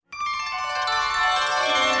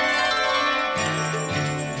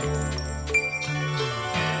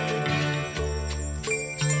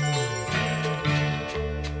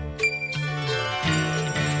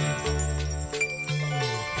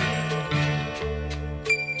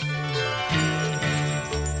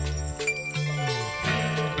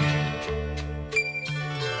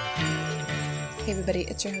everybody,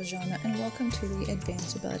 it's your host Joanna, and welcome to the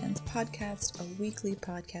Advanced Your Belly Dance podcast, a weekly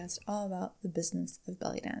podcast all about the business of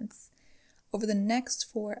belly dance. Over the next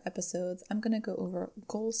 4 episodes, I'm going to go over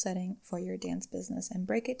goal setting for your dance business and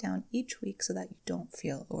break it down each week so that you don't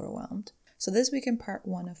feel overwhelmed. So this week in part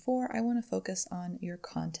 1 of 4, I want to focus on your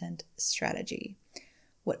content strategy.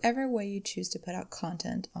 Whatever way you choose to put out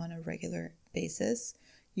content on a regular basis,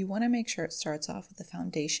 you want to make sure it starts off with the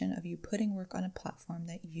foundation of you putting work on a platform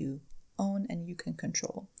that you own and you can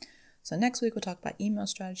control. So next week we'll talk about email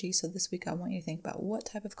strategy. So this week I want you to think about what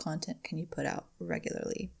type of content can you put out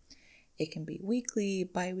regularly. It can be weekly,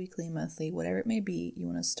 bi-weekly, monthly, whatever it may be. You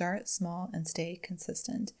want to start small and stay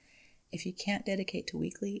consistent. If you can't dedicate to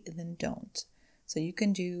weekly, then don't. So you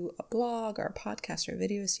can do a blog or a podcast or a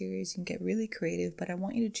video series. You can get really creative, but I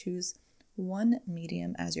want you to choose one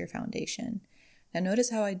medium as your foundation. Now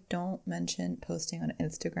notice how I don't mention posting on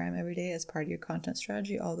Instagram every day as part of your content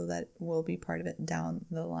strategy, although that will be part of it down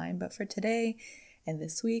the line. But for today and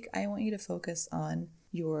this week, I want you to focus on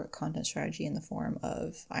your content strategy in the form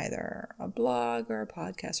of either a blog or a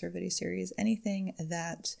podcast or a video series, anything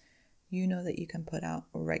that you know that you can put out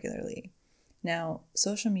regularly. Now,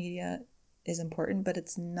 social media is important, but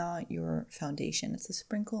it's not your foundation. It's a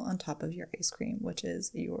sprinkle on top of your ice cream, which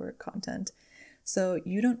is your content. So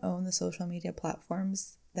you don't own the social media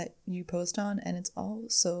platforms that you post on, and it's all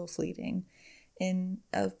so fleeting. In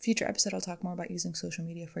a future episode, I'll talk more about using social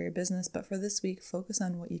media for your business, but for this week, focus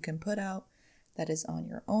on what you can put out that is on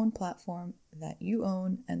your own platform that you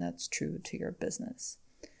own and that's true to your business.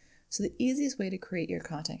 So the easiest way to create your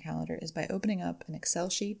content calendar is by opening up an Excel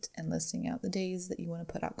sheet and listing out the days that you want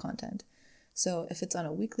to put out content. So if it's on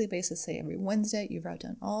a weekly basis, say every Wednesday, you write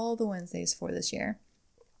down all the Wednesdays for this year.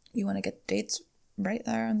 You want to get the dates right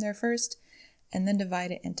there on there first, and then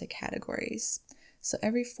divide it into categories. So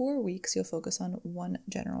every 4 weeks, you'll focus on one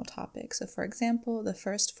general topic. So for example, the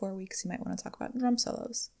first 4 weeks, you might want to talk about drum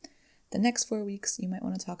solos. The next 4 weeks, you might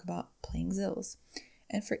want to talk about playing zills.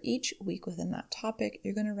 And for each week within that topic,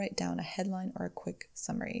 you're going to write down a headline or a quick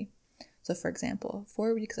summary. So for example,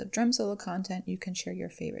 4 weeks of drum solo content, you can share your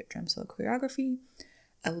favorite drum solo choreography,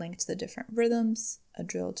 a link to the different rhythms, a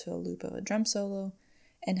drill to a loop of a drum solo,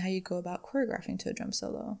 and how you go about choreographing to a drum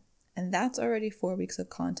solo. And that's already 4 weeks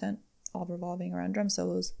of content, all revolving around drum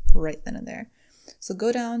solos right then and there. So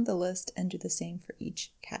go down the list and do the same for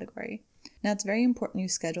each category. Now it's very important you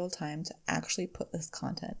schedule time to actually put this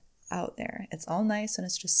content out there. It's all nice and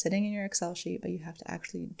it's just sitting in your Excel sheet, but you have to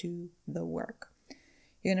actually do the work.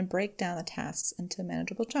 You're going to break down the tasks into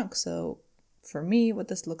manageable chunks. So for me, what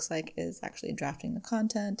this looks like is actually drafting the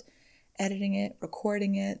content, editing it,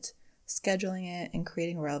 recording it, scheduling it, and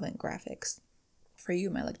creating relevant graphics. For you,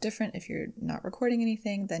 it might look different. If you're not recording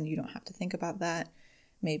anything, then you don't have to think about that.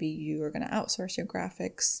 Maybe you are going to outsource your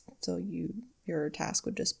graphics, so your task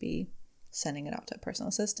would just be sending it out to a personal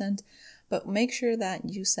assistant. But make sure that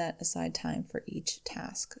you set aside time for each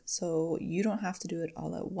task, so you don't have to do it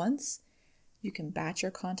all at once. You can batch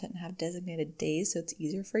your content and have designated days so it's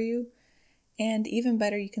easier for you. And even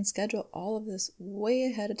better, you can schedule all of this way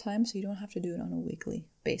ahead of time so you don't have to do it on a weekly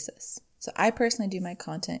basis. So I personally do my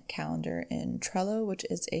content calendar in Trello, which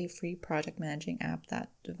is a free project managing app that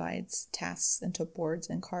divides tasks into boards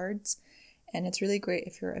and cards. And it's really great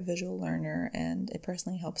if you're a visual learner, and it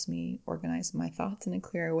personally helps me organize my thoughts in a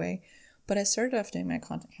clearer way. But I started off doing my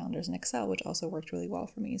content calendars in Excel, which also worked really well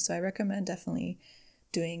for me. So I recommend definitely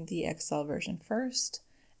doing the Excel version first,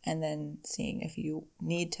 and then seeing if you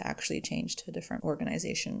need to actually change to a different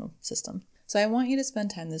organizational system. So I want you to spend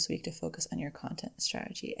time this week to focus on your content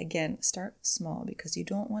strategy. Again, start small because you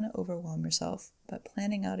don't want to overwhelm yourself, but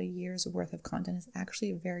planning out a year's worth of content is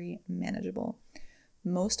actually very manageable.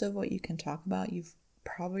 Most of what you can talk about, you've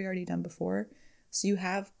probably already done before, so you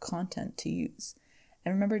have content to use.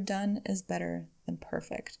 And remember, done is better than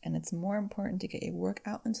perfect, and it's more important to get your work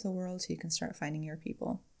out into the world so you can start finding your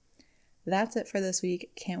people. That's it for this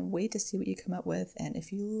week. Can't wait to see what you come up with. And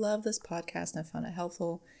if you love this podcast and have found it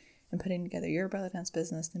helpful in putting together your belly dance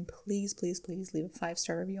business, then please leave a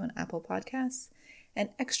 5-star review on Apple Podcasts and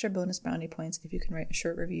extra bonus brownie points if you can write a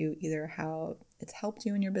short review, either how it's helped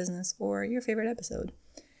you in your business or your favorite episode.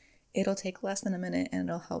 It'll take less than a minute and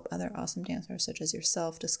it'll help other awesome dancers such as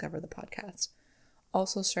yourself discover the podcast.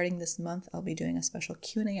 Also, starting this month, I'll be doing a special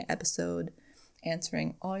Q&A episode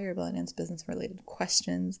answering all your belly dance business related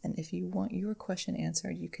questions. And if you want your question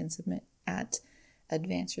answered, you can submit at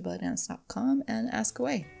advancedyourbellydance.com and ask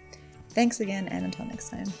away. Thanks again, and until next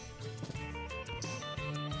time.